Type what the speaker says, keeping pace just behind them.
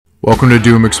Welcome to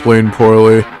Doom Explained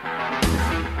Poorly.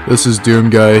 This is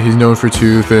Doom Guy. He's known for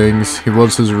two things. He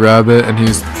loves his rabbit and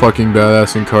he's fucking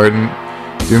badass in Carton.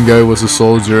 Doom Guy was a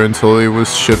soldier until he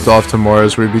was shipped off to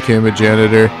Mars where he became a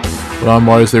janitor. But on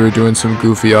Mars they were doing some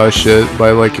goofy ass shit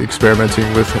by like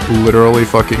experimenting with literally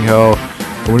fucking hell.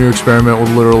 But when you experiment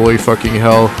with literally fucking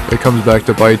hell, it comes back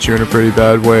to bite you in a pretty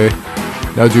bad way.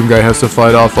 Now Doom Guy has to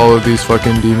fight off all of these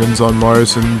fucking demons on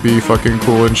Mars and be fucking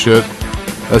cool and shit.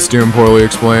 That's Doom Poorly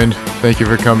Explained. Thank you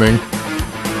for coming.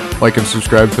 Like and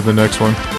subscribe for the next one.